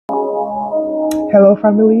Hello,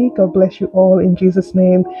 family. God bless you all in Jesus'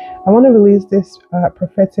 name. I want to release this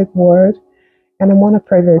prophetic word, and I want to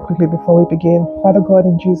pray very quickly before we begin. Father God,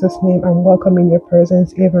 in Jesus' name, I'm welcoming your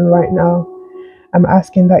presence even right now. I'm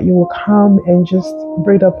asking that you will come and just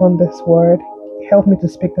breathe upon this word. Help me to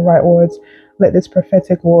speak the right words. Let this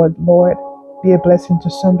prophetic word, Lord, be a blessing to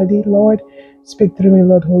somebody. Lord, speak through me,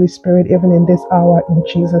 Lord, Holy Spirit, even in this hour, in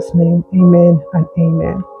Jesus' name. Amen and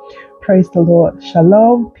amen. Praise the Lord.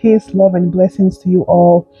 Shalom, peace, love, and blessings to you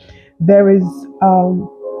all. There is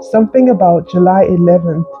something about July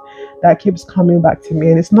 11th that keeps coming back to me,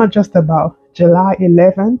 and it's not just about July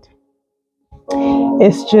 11th.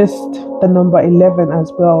 It's just the number 11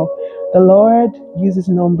 as well. The Lord uses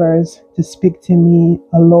numbers to speak to me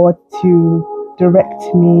a lot, to direct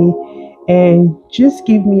me, and just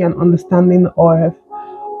give me an understanding of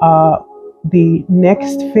the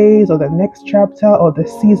next phase or the next chapter or the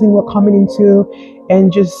season we're coming into,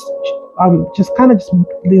 and just kind of just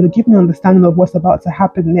give me an understanding of what's about to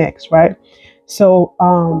happen next, right? So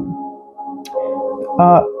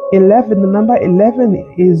 11, the number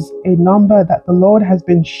 11 is a number that the Lord has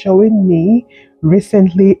been showing me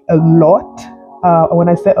recently a lot. When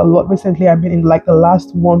I say a lot recently, I mean in like the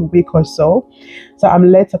last 1 week or so. So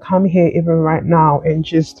I'm led to come here even right now and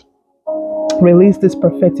just release this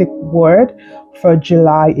prophetic word for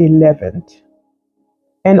July 11th.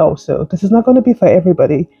 And also, this is not going to be for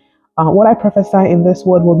everybody. What I prophesy in this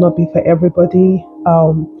word will not be for everybody.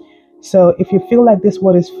 So if you feel like this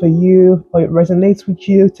word is for you or it resonates with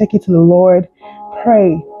you, take it to the Lord.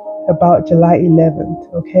 Pray about July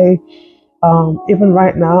 11th, okay? Even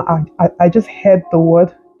right now, I just heard the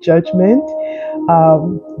word judgment.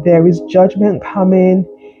 There is judgment coming,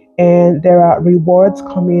 and there are rewards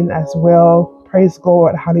coming as well. Praise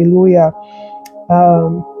God. Hallelujah.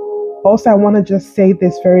 Also, I want to just say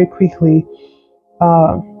this very quickly.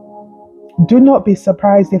 Do not be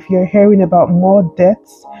surprised if you're hearing about more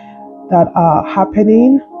deaths that are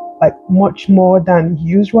happening, like much more than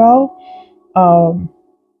usual.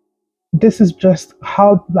 This is just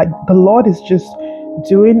how, like, the Lord is just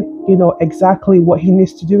doing, exactly what he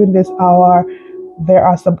needs to do in this hour. There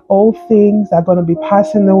are some old things that are going to be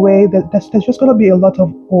passing away. There's just going to be a lot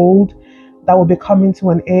of old that will be coming to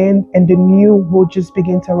an end, and the new will just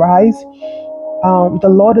begin to rise. The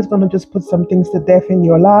Lord is going to just put some things to death in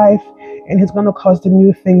your life, and he's going to cause the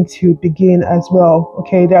new thing to begin as well.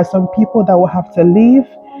 Okay, there are some people that will have to leave,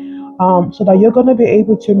 so that you're going to be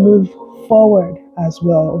able to move forward as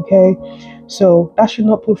well. Okay, so that should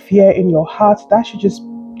not put fear in your heart. That should just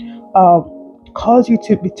cause you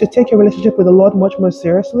to take your relationship with the Lord much more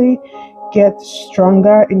seriously. Get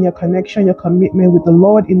stronger in your connection, your commitment with the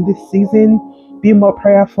Lord in this season. Be more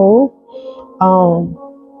prayerful. So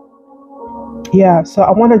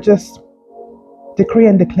I want to just decree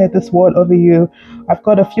and declare this word over you. I've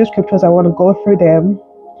got a few scriptures. I want to go through them.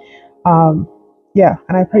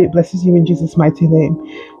 And I pray it blesses you in Jesus' mighty name.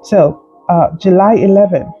 So July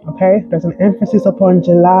 11th, okay? There's an emphasis upon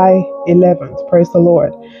July 11th. Praise the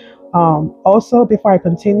Lord. Also, before I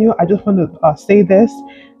continue, I just want to say this.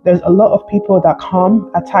 There's a lot of people that come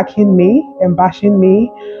attacking me and bashing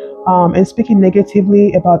me, and speaking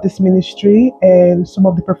negatively about this ministry and some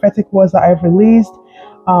of the prophetic words that I've released.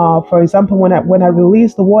 For example, when I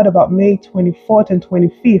released the word about May 24th and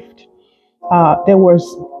 25th, it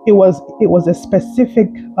was a specific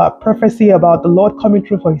prophecy about the Lord coming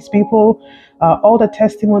through for his people. All the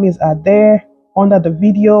testimonies are there under the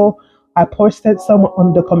video. I posted some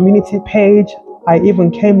on the community page. I even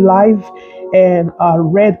came live and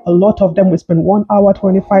read a lot of them. We spent 1 hour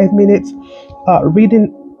 25 minutes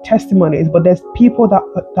reading testimonies. But there's people that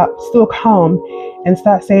still come and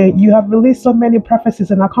start saying, you have released so many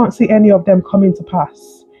prophecies and I can't see any of them coming to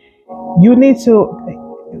pass. You need to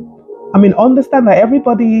understand that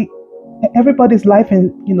everybody's life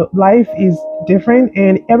life is different,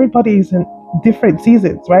 and everybody is in different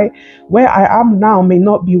seasons, right? Where I am now may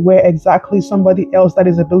not be where exactly somebody else that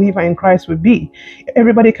is a believer in Christ would be.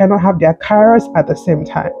 Everybody cannot have their careers at the same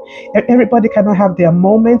time. Everybody cannot have their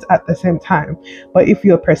moments at the same time. But if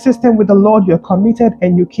you're persistent with the Lord, you're committed,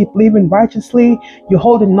 and you keep living righteously, you're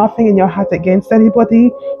holding nothing in your heart against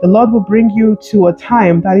anybody, the Lord will bring you to a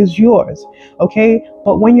time that is yours. Okay?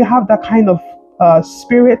 But when you have that kind of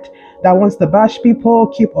spirit that wants to bash people,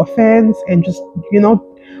 keep offense, and just,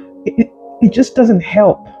 it just doesn't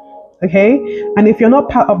help. Okay? And if you're not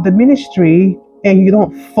part of the ministry and you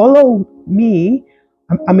don't follow me,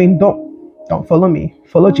 Don't follow me,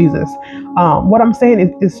 follow Jesus. What I'm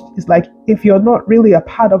saying is like, if you're not really a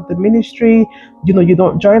part of the ministry, you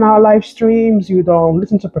don't join our live streams, you don't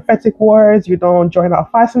listen to prophetic words, you don't join our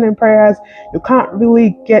fasting and prayers, you can't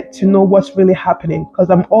really get to know what's really happening, because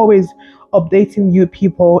I'm always updating you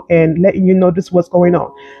people and letting you know this is what's going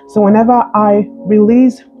on. So whenever I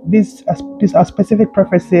release these are specific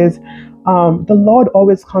prophecies, the Lord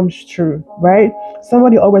always comes true, right?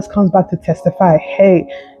 Somebody always comes back to testify, hey,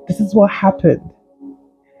 this is what happened.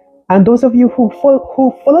 And those of you who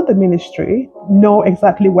follow the ministry know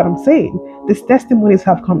exactly what I'm saying. These testimonies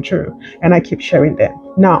have come true, and I keep sharing them.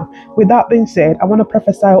 Now, with that being said, I want to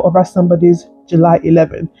prophesy over somebody's July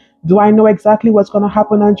 11th. Do I know exactly what's going to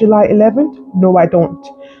happen on July 11th? No, I don't.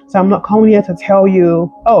 So I'm not coming here to tell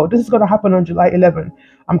you, oh, this is going to happen on July 11th.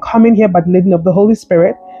 I'm coming here by the leading of the Holy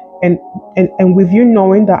Spirit, and with you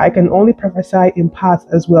knowing that I can only prophesy in parts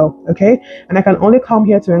as well, okay? And I can only come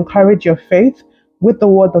here to encourage your faith with the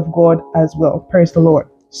word of God as well. Praise the Lord.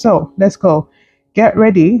 So let's go. Get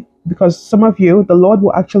ready, because some of you, the Lord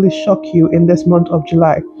will actually shock you in this month of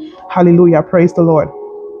July. Hallelujah. Praise the Lord.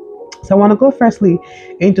 So I want to go firstly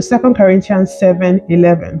into 2 Corinthians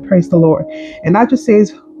 7:11. Praise the Lord. And that just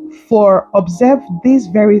says, for observe this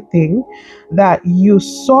very thing, that you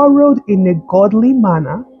sorrowed in a godly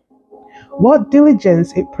manner, what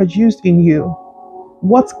diligence it produced in you,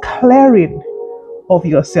 what clearing of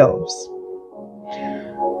yourselves,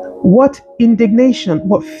 what indignation,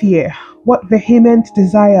 what fear, what vehement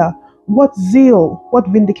desire, what zeal, what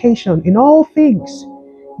vindication. In all things,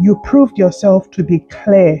 you proved yourself to be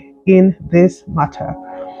clear in this matter.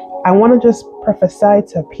 I want to just prophesy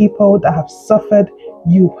to people that have suffered.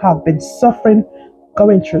 You have been suffering,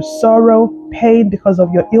 going through sorrow, pain because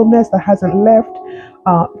of your illness that hasn't left,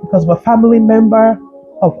 because of a family member,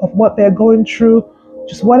 of what they're going through,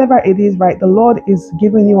 just whatever it is, right? The Lord is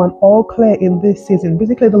giving you an all clear in this season.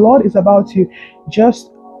 Basically, the Lord is about to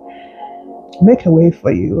just make a way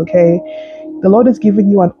for you, okay? The Lord is giving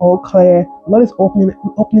you an all clear. The Lord is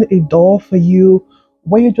opening a door for you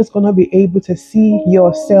where you're just going to be able to see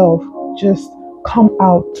yourself just come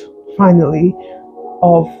out finally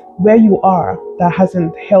of where you are that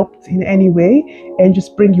hasn't helped in any way, and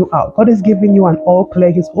just bring you out. God is giving you an all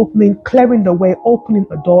clear. He's clearing the way, opening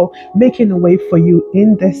a door, making a way for you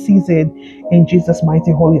in this season, in Jesus'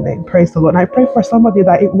 mighty holy name. Praise the Lord. And I pray for somebody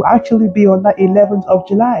that it will actually be on that 11th of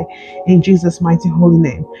July, in Jesus' mighty holy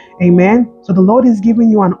name. Amen. So the Lord is giving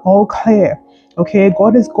you an all clear. Okay,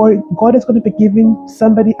 God is going to be giving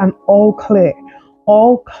somebody an all clear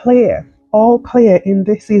in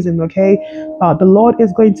this season. Okay, the Lord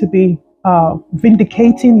is going to be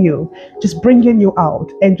vindicating you, just bringing you out,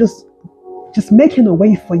 and just making a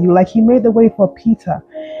way for you, like He made the way for Peter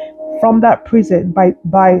from that prison by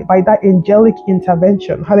that angelic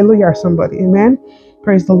intervention. Hallelujah, somebody. Amen.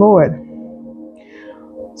 Praise the Lord.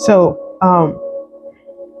 So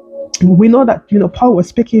we know that Paul was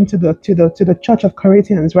speaking to the church of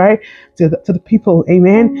Corinthians, right? To the people,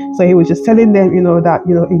 amen. So he was just telling them, that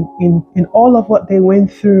in all of what they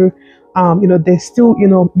went through, they still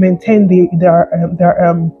maintain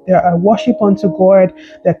their worship unto God,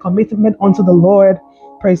 their commitment unto the Lord.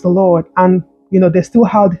 Praise the Lord. And they still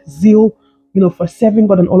had zeal, for serving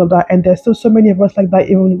God and all of that. And there's still so many of us like that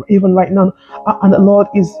even right now. And the Lord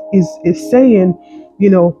is saying,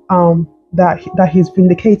 that He's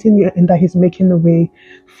vindicating you, and that He's making a way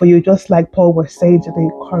for you, just like Paul was saying to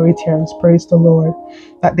the Corinthians. Praise the Lord,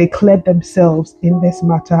 that they cleared themselves in this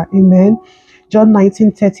matter. Amen. John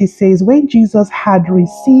 19:30 says, when Jesus had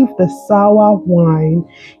received the sour wine,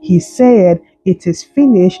 He said, it is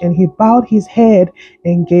finished, and He bowed His head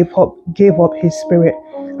and gave up His spirit.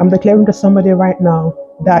 I'm declaring to somebody right now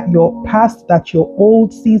that your past, that your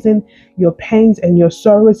old season, your pains and your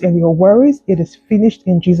sorrows and your worries, it is finished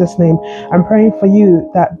in Jesus' name. I'm praying for you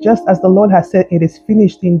that just as the Lord has said, it is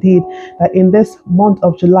finished indeed, that in this month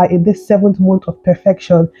of July, in this 7th month of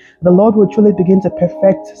perfection, the Lord will truly begin to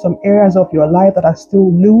perfect some areas of your life that are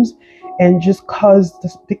still loose, and just cause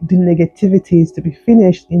the negativities to be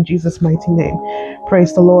finished in Jesus' mighty name.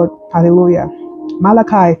 Praise the Lord. Hallelujah.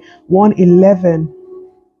 Malachi 1:11.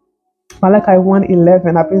 Malachi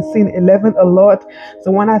 1:11. I've been seeing 11 a lot.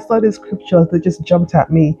 So when I saw the scriptures, they just jumped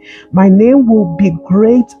at me. My name will be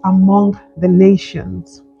great among the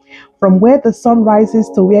nations. From where the sun rises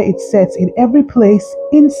to where it sets, in every place,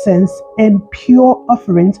 incense and pure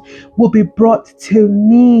offerings will be brought to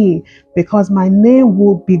me. because my name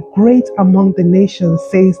will be great among the nations,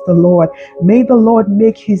 says the Lord. May the Lord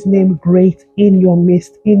make his name great in your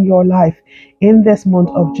midst, in your life, in this month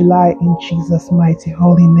of July, in Jesus' mighty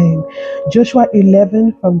holy name. Joshua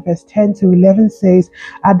 11 from verse 10 to 11 says,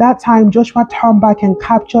 at that time Joshua turned back and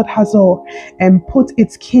captured Hazor and put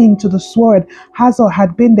its king to the sword. Hazor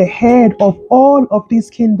had been the head of all of these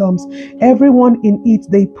kingdoms. Everyone in it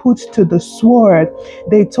they put to the sword.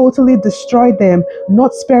 They totally destroyed them,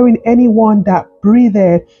 not sparing anyone that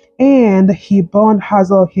breathed, and he burned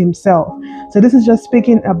Hazor himself. So this is just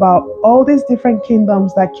speaking about all these different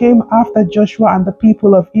kingdoms that came after Joshua and the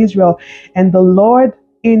people of Israel. And the Lord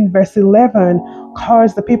in verse 11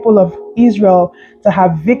 caused the people of Israel to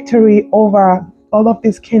have victory over all of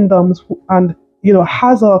these kingdoms. And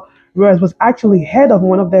Hazor was actually head of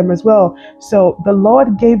one of them as well. So the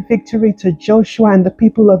Lord gave victory to Joshua and the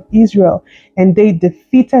people of Israel, and they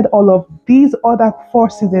defeated all of these other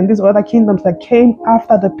forces and these other kingdoms that came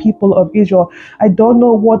after the people of Israel. I don't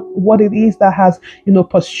know what it is that has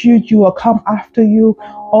pursued you or come after you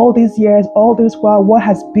all these years, all this while, what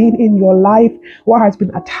has been in your life, what has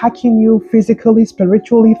been attacking you physically,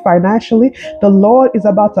 spiritually, financially. The Lord is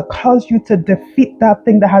about to cause you to defeat that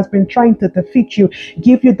thing that has been trying to defeat you,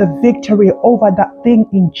 give you the victory over that thing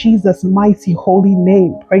in Jesus' mighty holy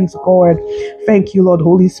name. Praise God. Thank you, Lord,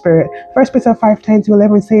 Holy Spirit. 1 Peter 5:10 to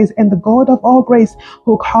 11 says, and the God of all grace,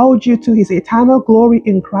 who called you to his eternal glory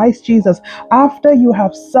in Christ Jesus, after you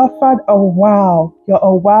have suffered a while,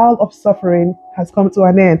 a while of suffering has come to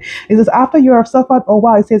an end. It says, after you have suffered a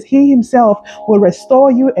while, it says, he himself will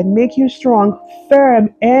restore you and make you strong,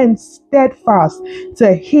 firm, and steadfast.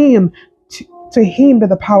 To him be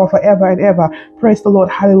the power forever and ever. Praise the Lord.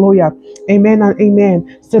 Hallelujah. Amen and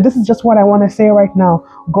amen. So this is just what I want to say right now.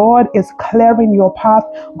 God is clearing your path.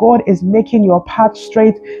 God is making your path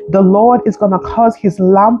straight. The Lord is going to cause his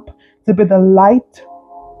lamp to be the light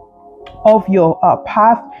of your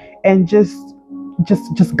path, and just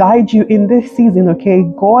guide you in this season. Okay,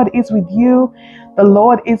 God is with you. The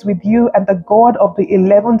Lord is with you, and the God of the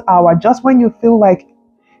 11th hour. Just when you feel like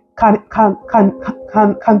can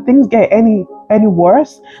things get any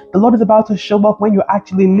worse, the Lord is about to show up when you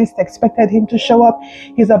actually least expected him to show up.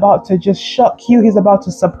 He's about to just shock you. He's about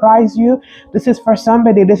to surprise you. This is for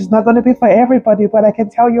somebody. This is not going to be for everybody, but I can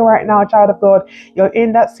tell you right now, child of God, you're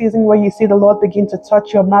in that season where you see the Lord begin to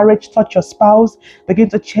touch your marriage, touch your spouse, begin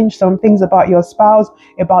to change some things about your spouse,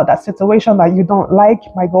 about that situation that you don't like.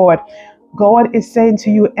 My God is saying to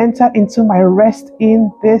you, enter into my rest in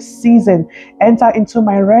this season. Enter into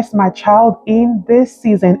my rest, my child, in this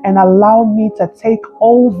season, and allow me to take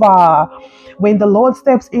over. When the Lord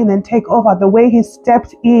steps in and take over, the way he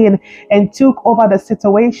stepped in and took over the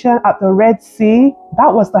situation at the Red Sea,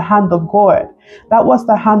 that was the hand of God. That was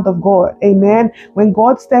the hand of God. Amen. When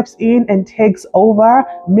God steps in and takes over,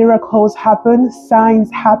 miracles happen, signs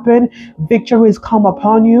happen, victories come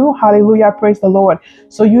upon you. Hallelujah. Praise the Lord.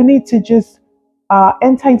 So you need to just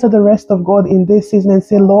enter into the rest of God in this season and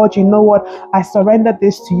say, Lord, you know what? I surrender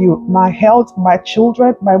this to you. My health, my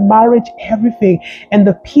children, my marriage, everything. And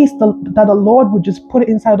the peace that the Lord would just put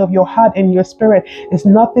inside of your heart and your spirit is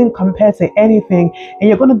nothing compared to anything. And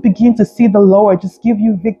you're going to begin to see the Lord just give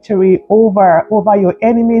you victory over your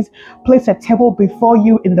enemies, place a table before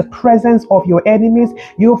you in the presence of your enemies.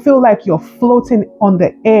 You'll feel like you're floating on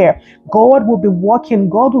the air. God will be working.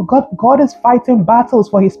 God is fighting battles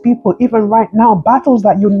for his people even right now. Battles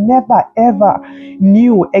that you never ever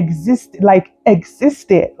knew existed.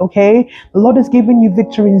 Okay, the Lord is giving you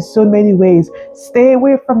victory in so many ways. Stay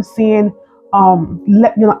away from seeing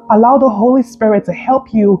allow the Holy Spirit to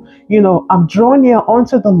help you, draw near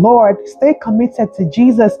unto the Lord. Stay committed to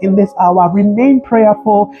Jesus in this hour. Remain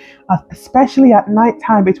prayerful, especially at night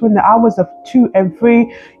time between the hours of 2 and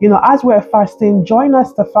 3. As we're fasting, join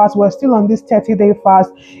us to fast. We're still on this 30-day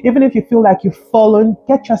fast. Even if you feel like you've fallen,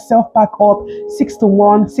 get yourself back up 6 to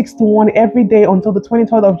 1 every day until the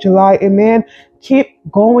 23rd of July. Amen. Keep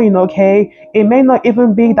going, okay? It may not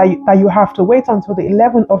even be that you have to wait until the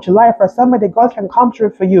 11th of July for somebody. God can come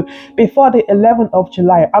through for you before the 11th of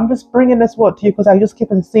July. I'm just bringing this word to you because I just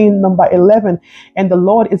keep on seeing number 11, and the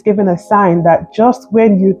Lord is giving a sign that just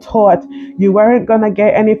when you thought you weren't going to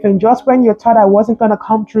get anything, just when you thought I wasn't going to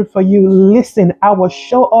come through for you, listen, I will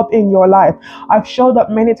show up in your life. I've showed up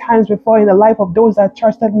many times before in the life of those that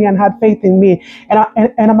trusted me and had faith in me, and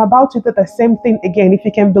I'm about to do the same thing again. If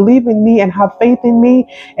you can believe in me and have faith in me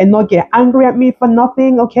and not get angry at me for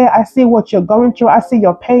nothing, okay? I see what you're going through. I see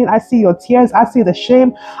your pain. I see your tears. I see the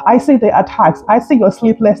shame. I see the attacks. I see your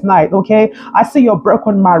sleepless night, okay? I see your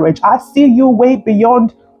broken marriage. I see you way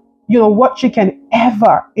beyond what she can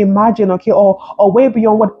ever imagine, okay, or way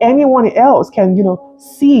beyond what anyone else can,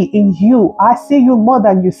 see in you. I see you more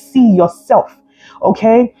than you see yourself.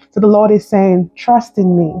 Okay. So the Lord is saying, trust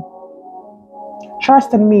in me.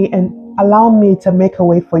 Trust in me and allow me to make a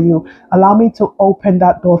way for you. Allow me to open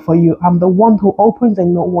that door for you. I'm the one who opens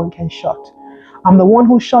and no one can shut. I'm the one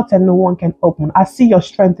who shuts and no one can open. I see your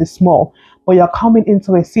strength is small, but you're coming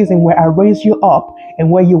into a season where I raise you up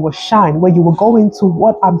and where you will shine, where you will go into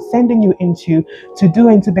what I'm sending you into to do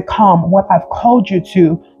and to become what I've called you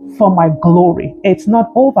to for my glory. It's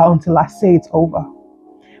not over until I say it's over.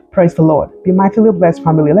 Praise the Lord. Be mightily blessed,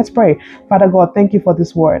 family. Let's pray. Father God, thank you for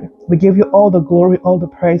this word. We give you all the glory, all the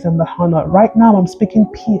praise, and the honor. Right now, I'm speaking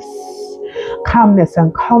peace, calmness,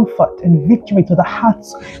 and comfort and victory to the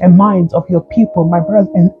hearts and minds of your people, my brothers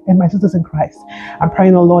and my sisters in Christ. I'm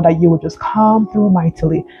praying, oh Lord, that you would just come through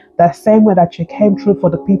mightily, the same way that you came through for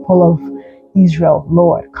the people of Israel,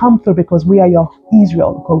 Lord. Come through because we are your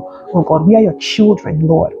Israel, oh God. We are your children,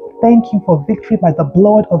 Lord. Thank you for victory by the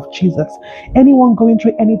blood of Jesus. Anyone going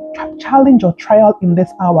through any challenge or trial in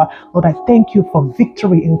this hour, Lord, I thank you for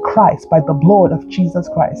victory in Christ by the blood of Jesus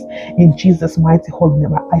Christ. In Jesus' mighty holy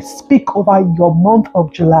name, I speak over your month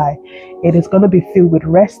of July. It is going to be filled with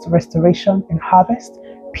rest, restoration, and harvest,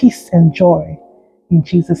 peace and joy. In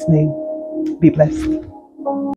Jesus' name, be blessed.